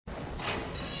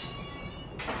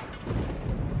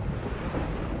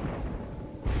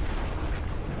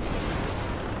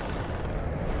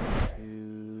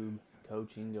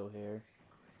Chingo here,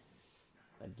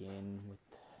 again with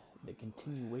the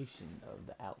continuation of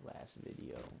the Outlast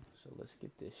video. So let's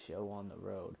get this show on the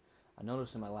road. I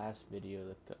noticed in my last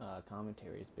video the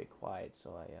commentary is a bit quiet,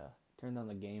 so I turned on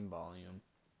the game volume.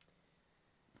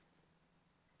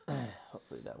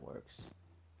 Hopefully that works.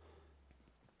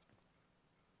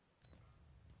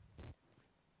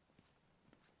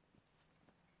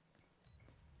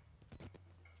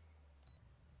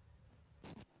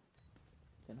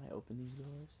 Can I open these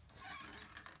doors?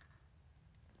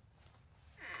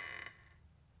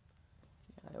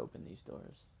 Yeah, I open these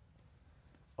doors.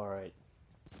 Alright.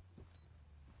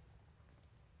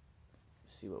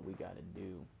 See what we gotta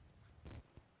do.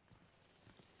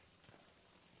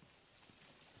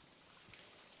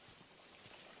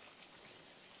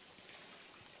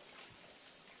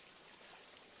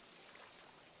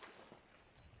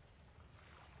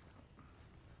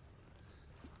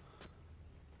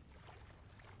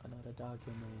 Another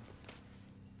document.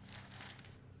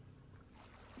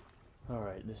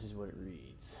 Alright, this is what it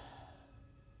reads.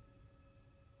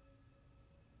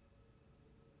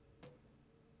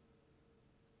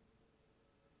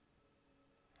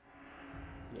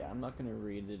 Yeah, I'm not gonna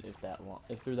read it if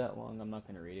they're that long, I'm not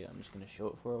gonna read it. I'm just gonna show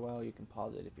it for a while. You can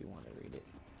pause it if you want to read it.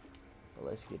 But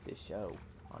let's get this show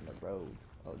on the road.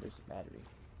 Oh, there's a battery.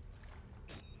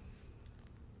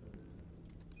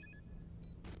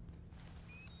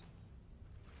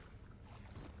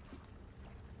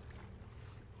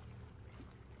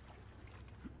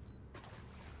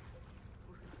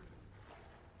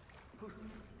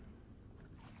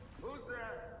 Who's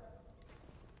there?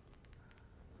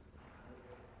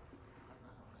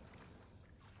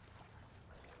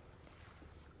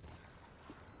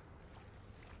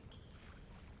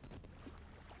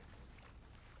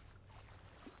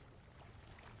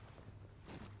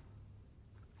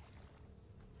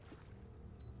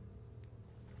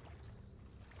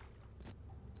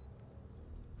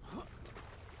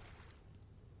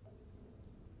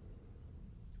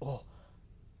 Oh,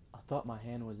 I thought my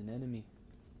hand was an enemy.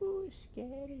 Ooh,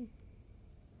 scary.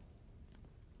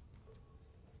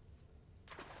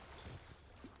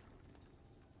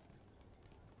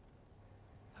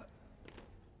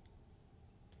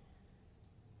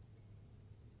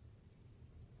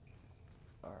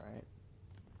 Alright.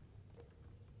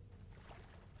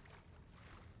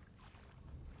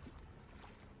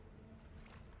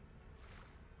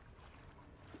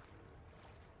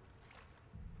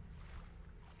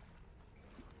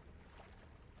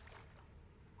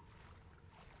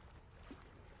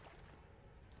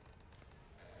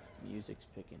 Music's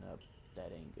picking up.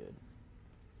 That ain't good.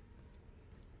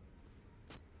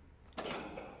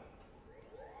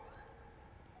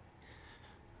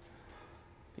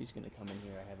 He's gonna come in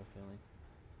here, I have a feeling.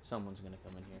 Someone's gonna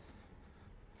come in here.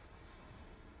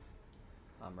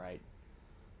 I'm right.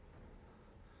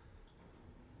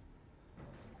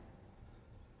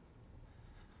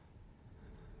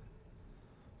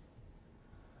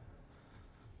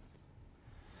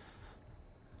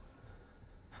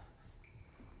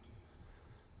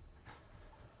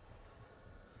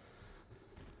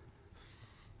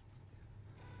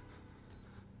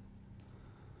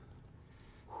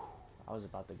 I was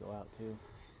about to go out too.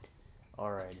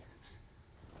 Alright.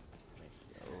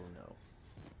 Oh no.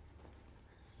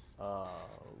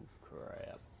 Oh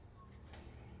crap.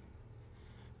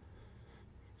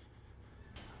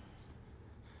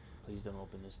 Please don't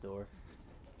open this door.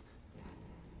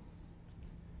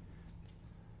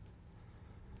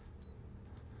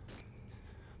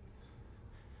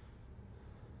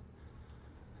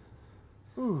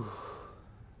 Whew.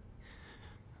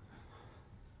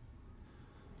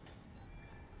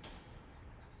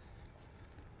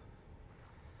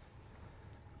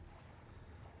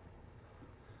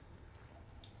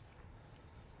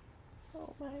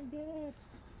 Oh my god.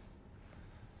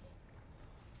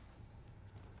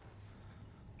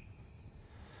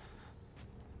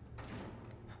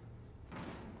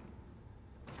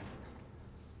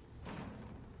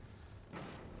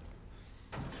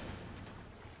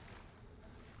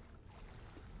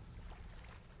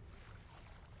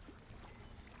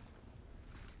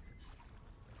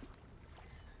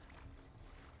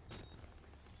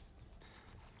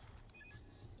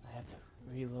 I have to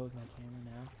reload my camera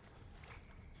now.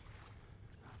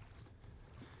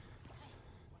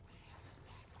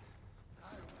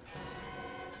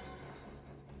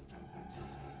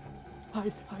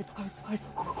 Hide, hide, hide, hide.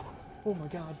 Oh my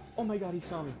god. Oh my god, he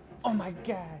saw me. Oh my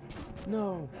god.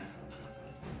 No.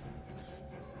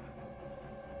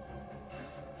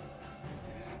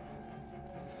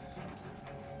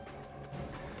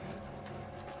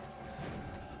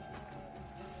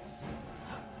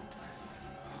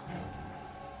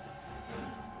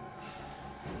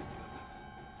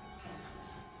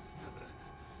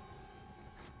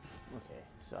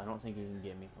 So I don't think he can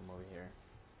get me from over here.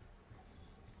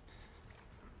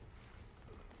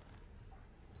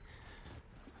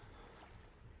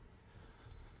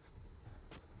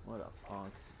 What a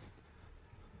punk.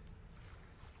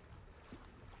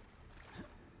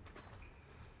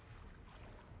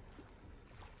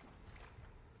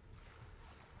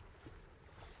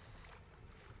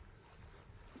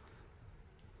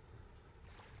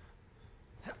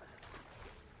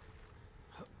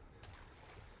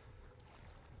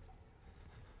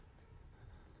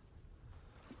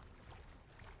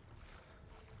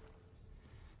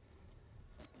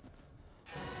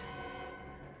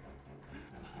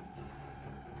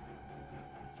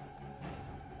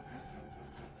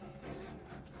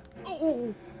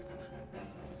 Oh!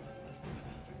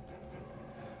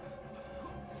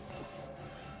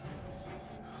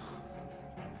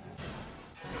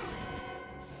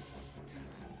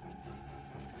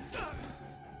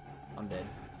 I'm dead.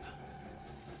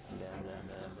 I'm dead, I'm dead, I'm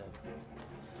dead, I'm dead.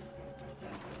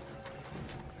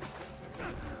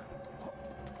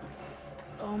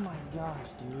 Oh my gosh,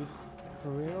 dude. For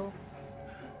real?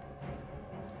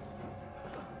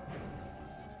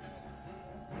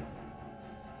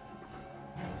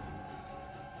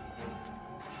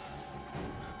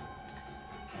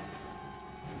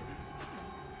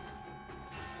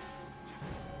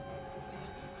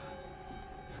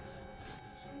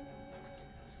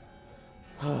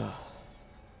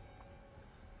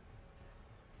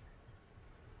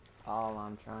 All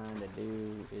I'm trying to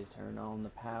do is turn on the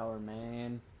power,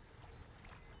 man.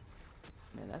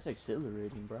 Man, that's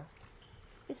exhilarating, bro.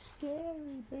 It's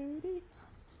scary, booty.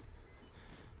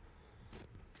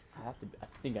 I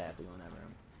think I have to go in that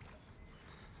room.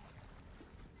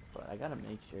 But I gotta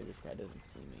make sure this guy doesn't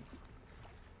see me.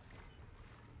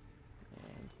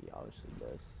 And he obviously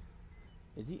does.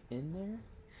 Is he in there?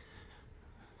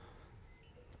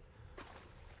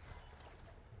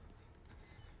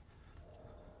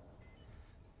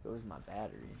 Where's my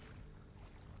battery?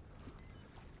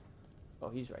 Oh,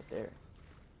 he's right there.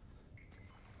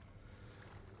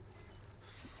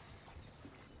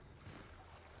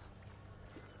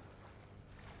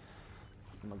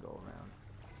 I'm gonna go around.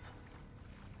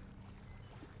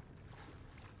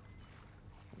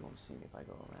 He won't see me if I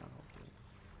go around, hopefully.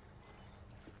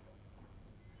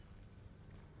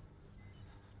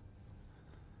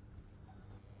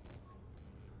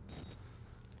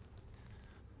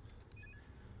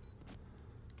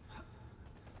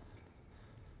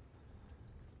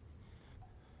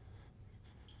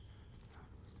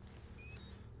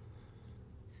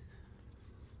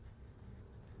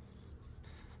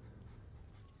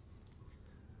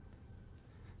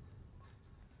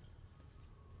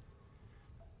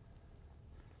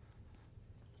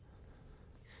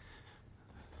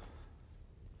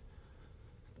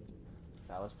 If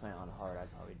I was playing on hard,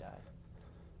 I'd probably die.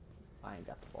 I ain't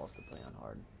got the balls to play on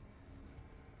hard.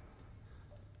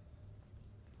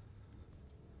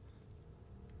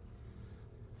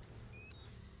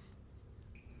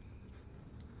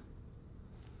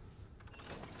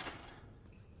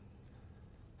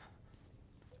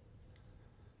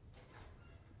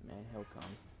 Man, he'll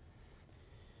come.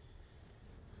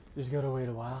 Just gotta wait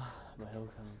a while, but he'll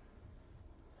come.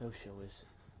 He'll show his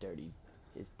dirty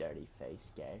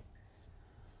face, guy.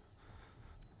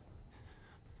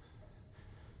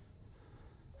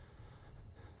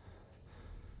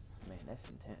 Man, that's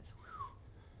intense. Whew.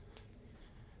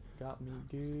 Got me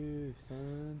good,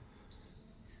 son.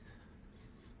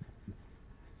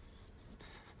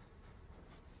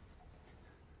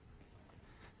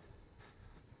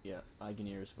 Yeah, I can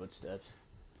hear his footsteps.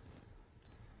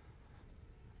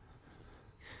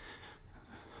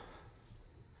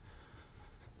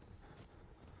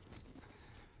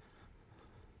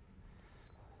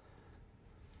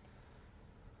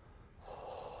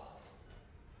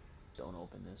 Don't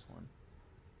open this one.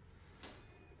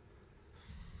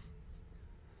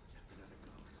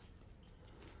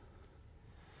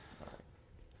 Alright.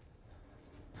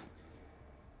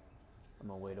 I'm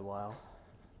gonna wait a while.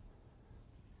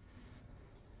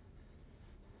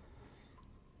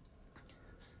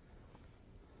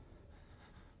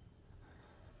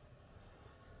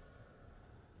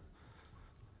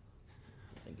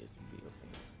 I think it should be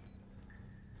okay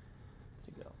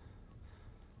to go.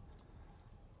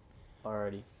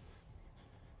 Alrighty.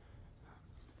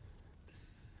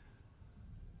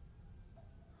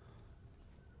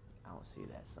 I don't see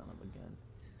that son of a gun.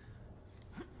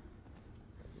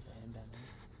 There's a hand down there.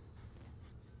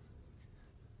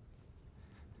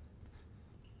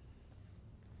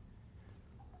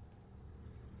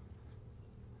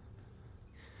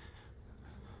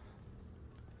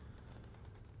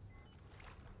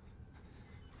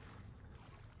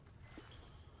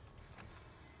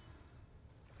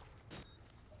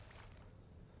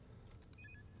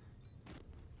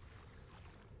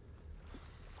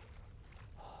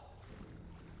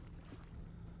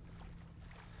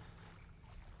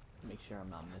 sure I'm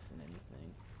not missing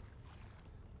anything,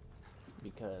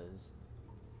 because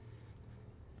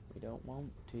we don't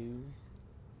want to.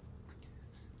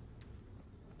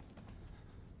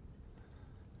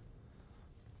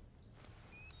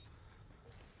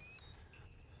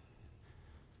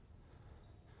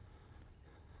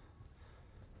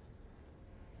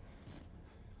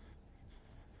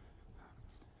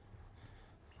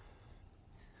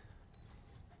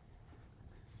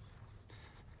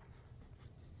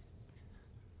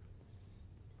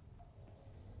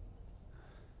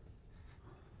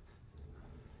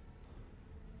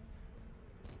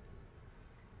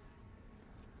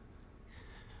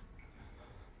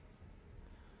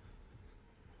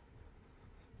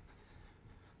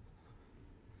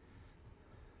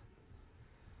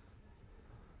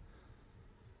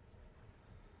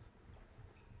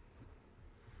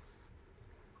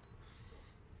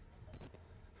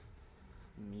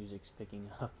 Music's picking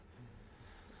up.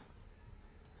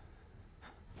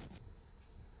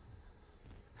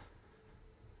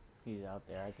 He's out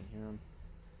there, I can hear him.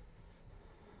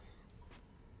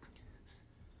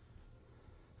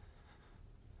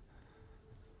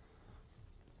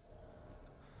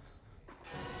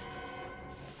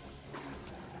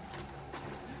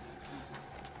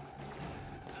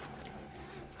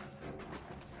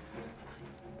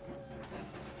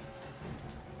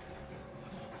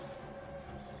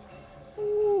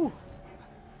 Woo!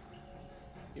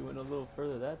 He went a little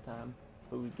further that time,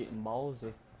 but we was getting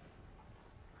ballsy.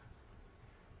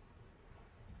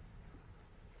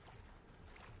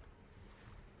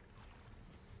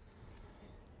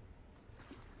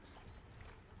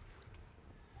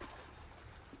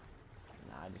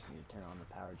 I just need to turn on the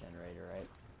power generator, right?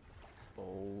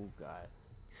 Oh god.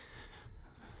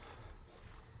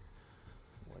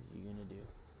 What are you gonna do?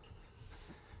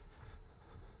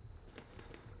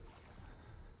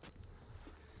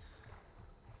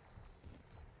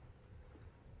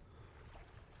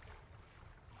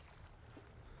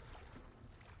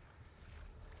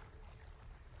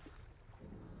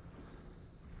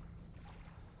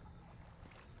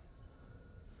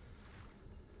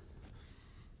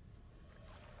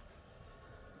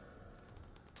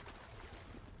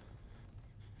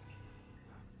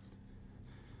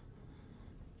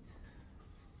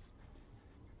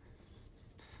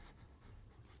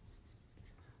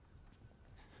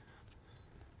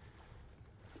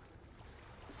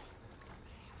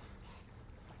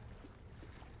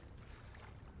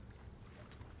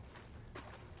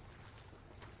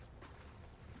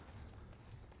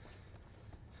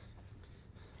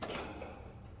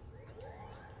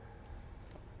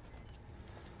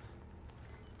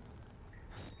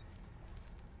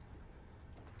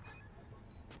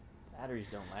 Batteries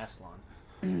don't last long.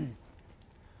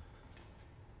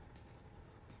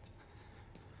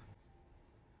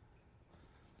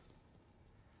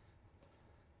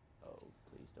 Oh,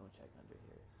 please don't check under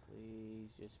here. Please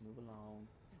just move along.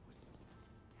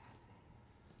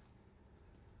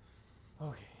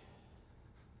 Okay.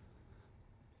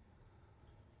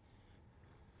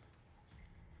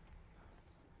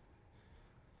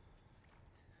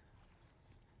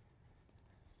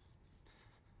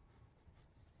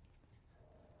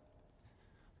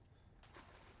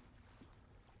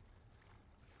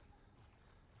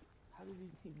 How did he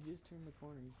just turn the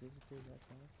corner? He disappeared that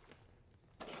fast.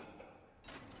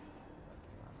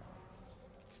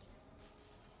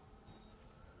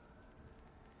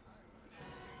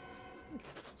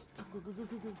 Go, go, go,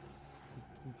 go, go.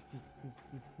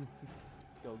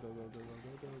 Go, go, go, go, go,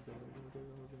 go, go, go, go, go,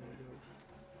 go,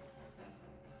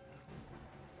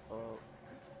 go. Oh.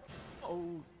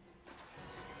 Oh.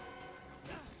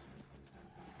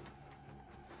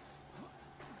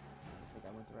 I think I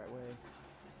went the right way.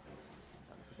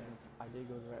 I did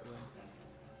go the right way.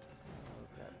 Oh,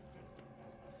 crap.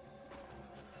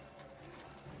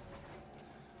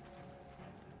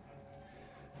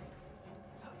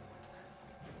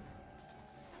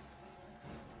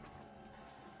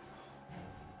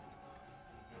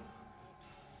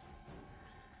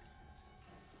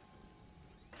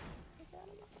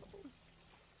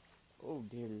 Oh,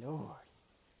 dear Lord.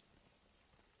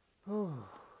 Oh.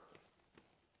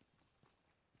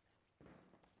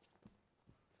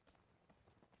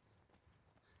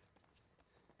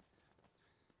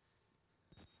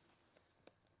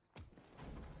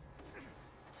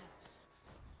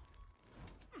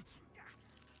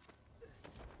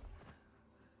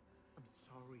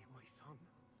 Sorry, my son.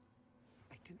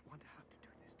 I didn't want to have to do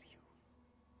this to you.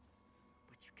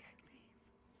 But you can't leave.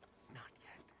 Not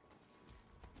yet.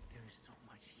 There is so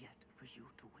much yet for you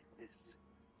to witness.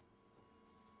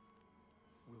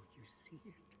 Will you see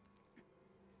it?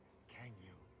 Can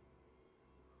you?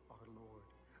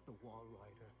 The Wall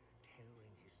Rider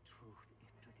tearing his truth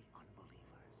into the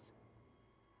unbelievers.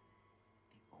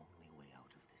 The only way out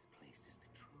of this place is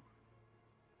the truth.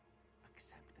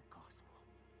 Accept the gospel,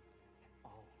 and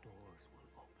all doors will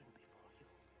open before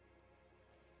you.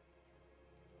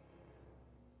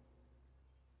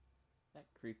 That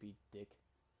creepy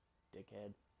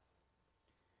dickhead.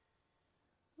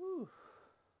 Whew.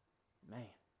 Man.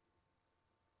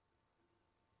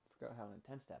 Forgot how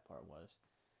intense that part was.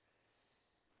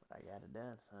 But I got it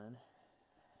done, son.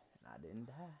 And I didn't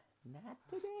die. Not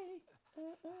today.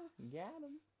 Got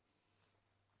him.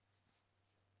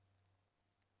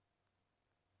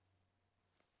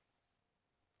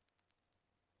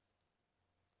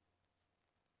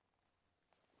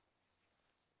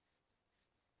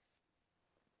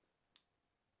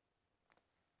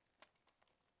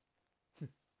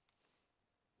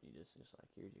 You just like,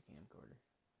 here's your camcorder.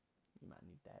 You might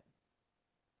need that.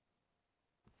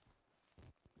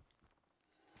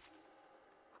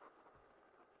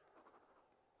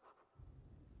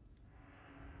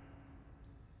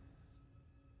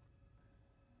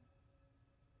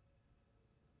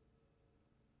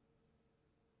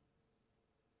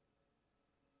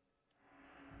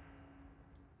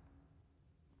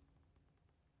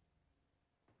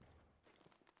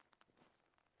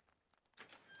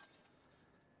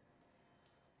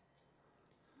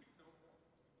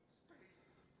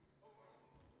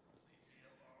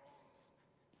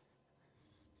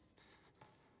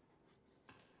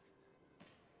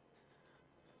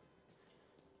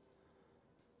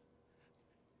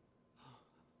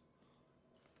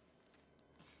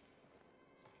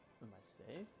 Am I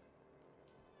safe?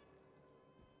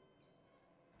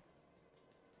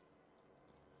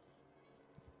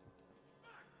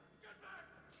 Get back!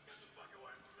 Get the fuck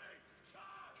away from me!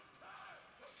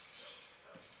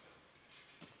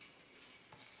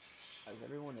 Like,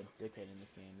 everyone a dickhead in this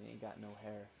game. They ain't got no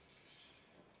hair.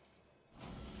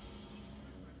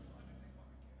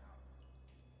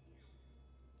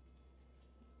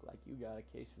 Like you got a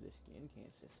case of the skin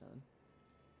cancer, son.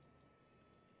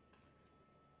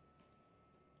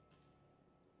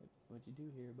 What'd you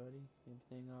do here, buddy?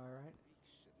 Everything alright?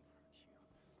 Weak shouldn't hurt you.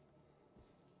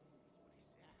 That's what he said.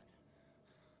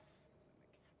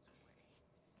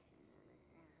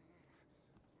 When the cat's away.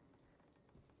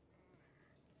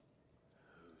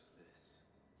 Who's this?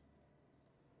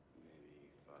 Maybe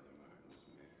Father Martin's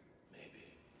man.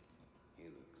 Maybe. He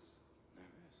looks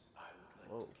nervous. I would like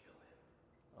Whoa. to kill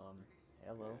him.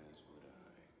 Hello. As would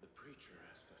I. The preacher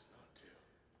asked us not to.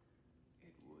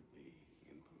 It would be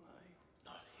impolite.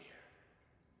 Not here.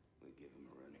 We give him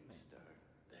a running Man. start.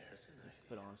 There's an idea.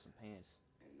 Put on some pants.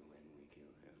 And when we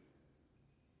kill him,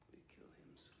 we kill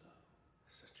him slow.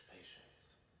 Such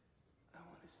patience. I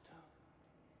want his tongue.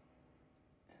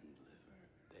 And liver.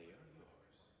 They are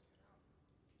yours.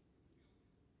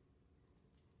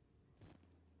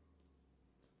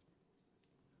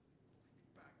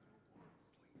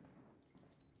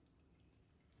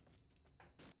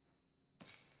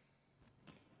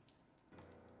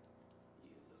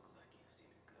 You look like you've seen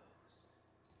a ghost.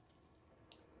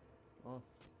 Well,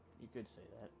 you could say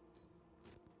that.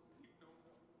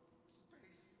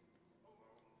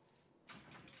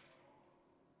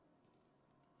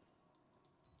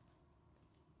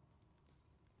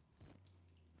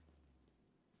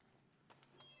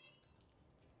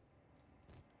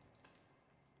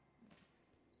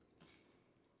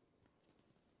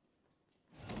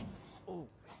 Oh.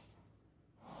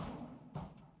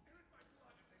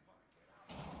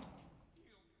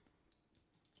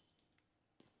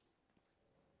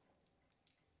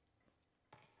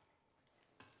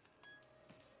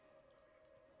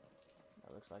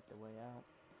 That looks like the way out.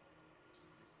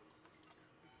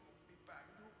 I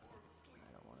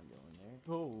don't want to go in there.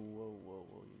 Whoa, whoa, whoa,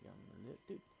 whoa! You got me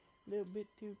a little bit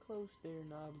too close there,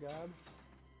 Knob Gob.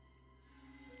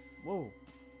 Whoa!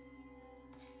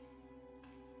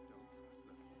 Don't trust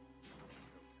them.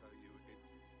 They'll tell you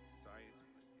it's science,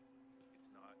 but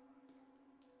it's not.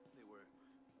 They were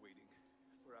waiting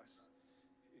for us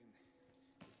in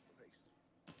this place.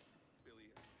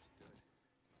 Billy understood.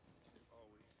 They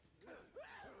always.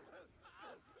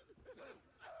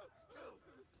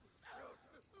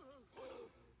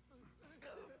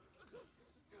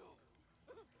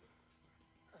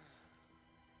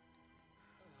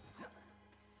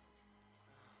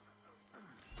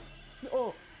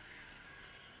 Oh!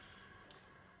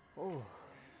 Oh!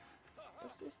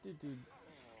 What's this dude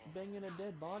banging a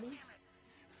dead body?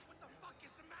 What the fuck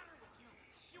is the matter with you?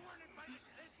 You weren't invited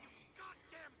to this, you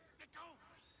goddamn sicko!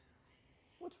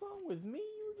 What's wrong with me?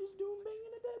 You were just doing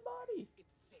banging a dead body.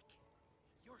 It's sick.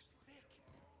 You're sick.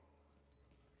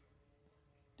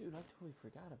 I totally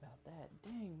forgot about that.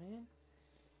 Dang, man.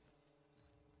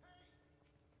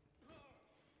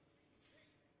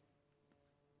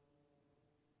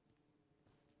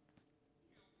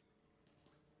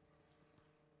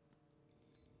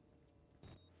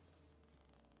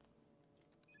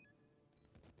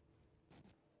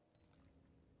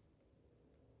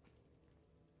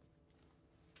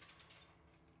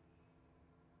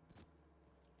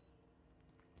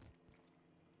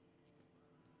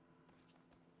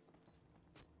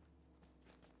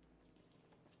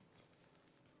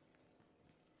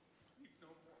 Need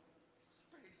no more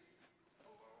space.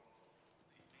 Alone.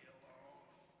 Leave me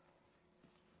alone.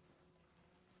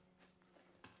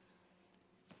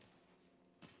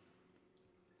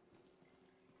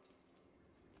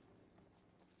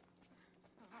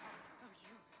 Oh,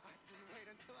 you! I didn't wait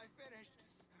until I finished.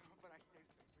 Oh, but I saved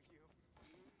some for you.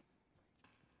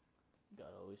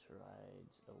 God always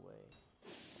rides away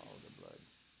all the blood.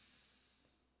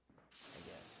 I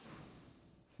guess.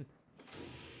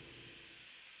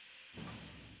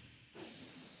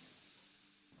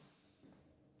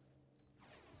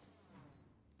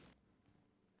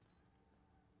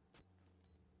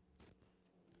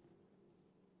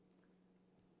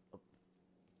 Up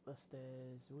the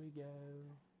stairs we go.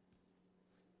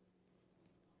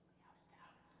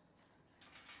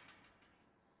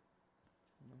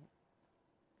 No.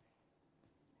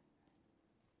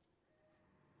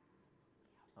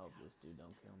 I hope this dude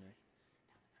don't kill me.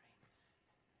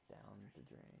 Down the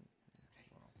drain.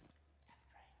 Well,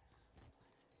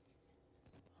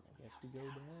 I guess we go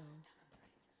down.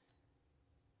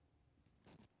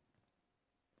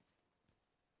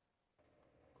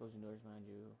 Closing doors behind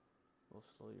you will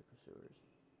slow your pursuers.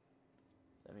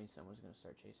 That means someone's gonna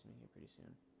start chasing me here pretty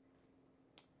soon.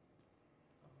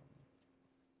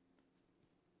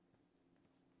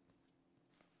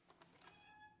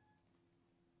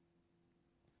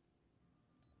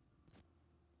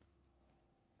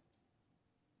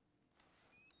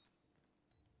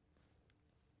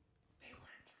 They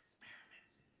weren't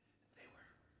experiments. They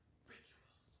were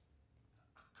rituals.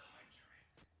 A conjuring.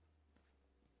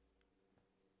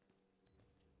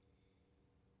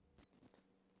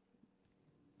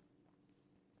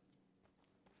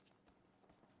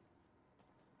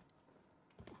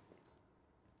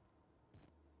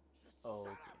 Just Oh,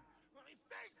 shut okay. up! Let me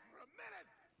think for a minute!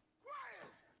 Quiet!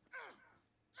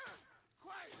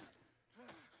 Quiet!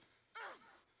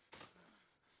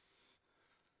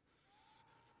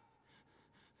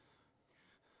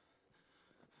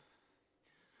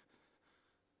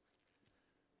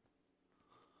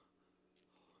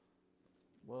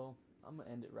 Well, I'm gonna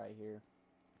end it right here.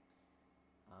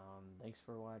 Thanks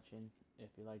for watching. If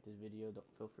you like this video, don't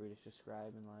feel free to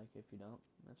subscribe and like. If you don't,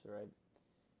 that's alright.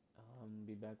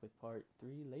 Be back with part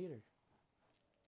 3 later.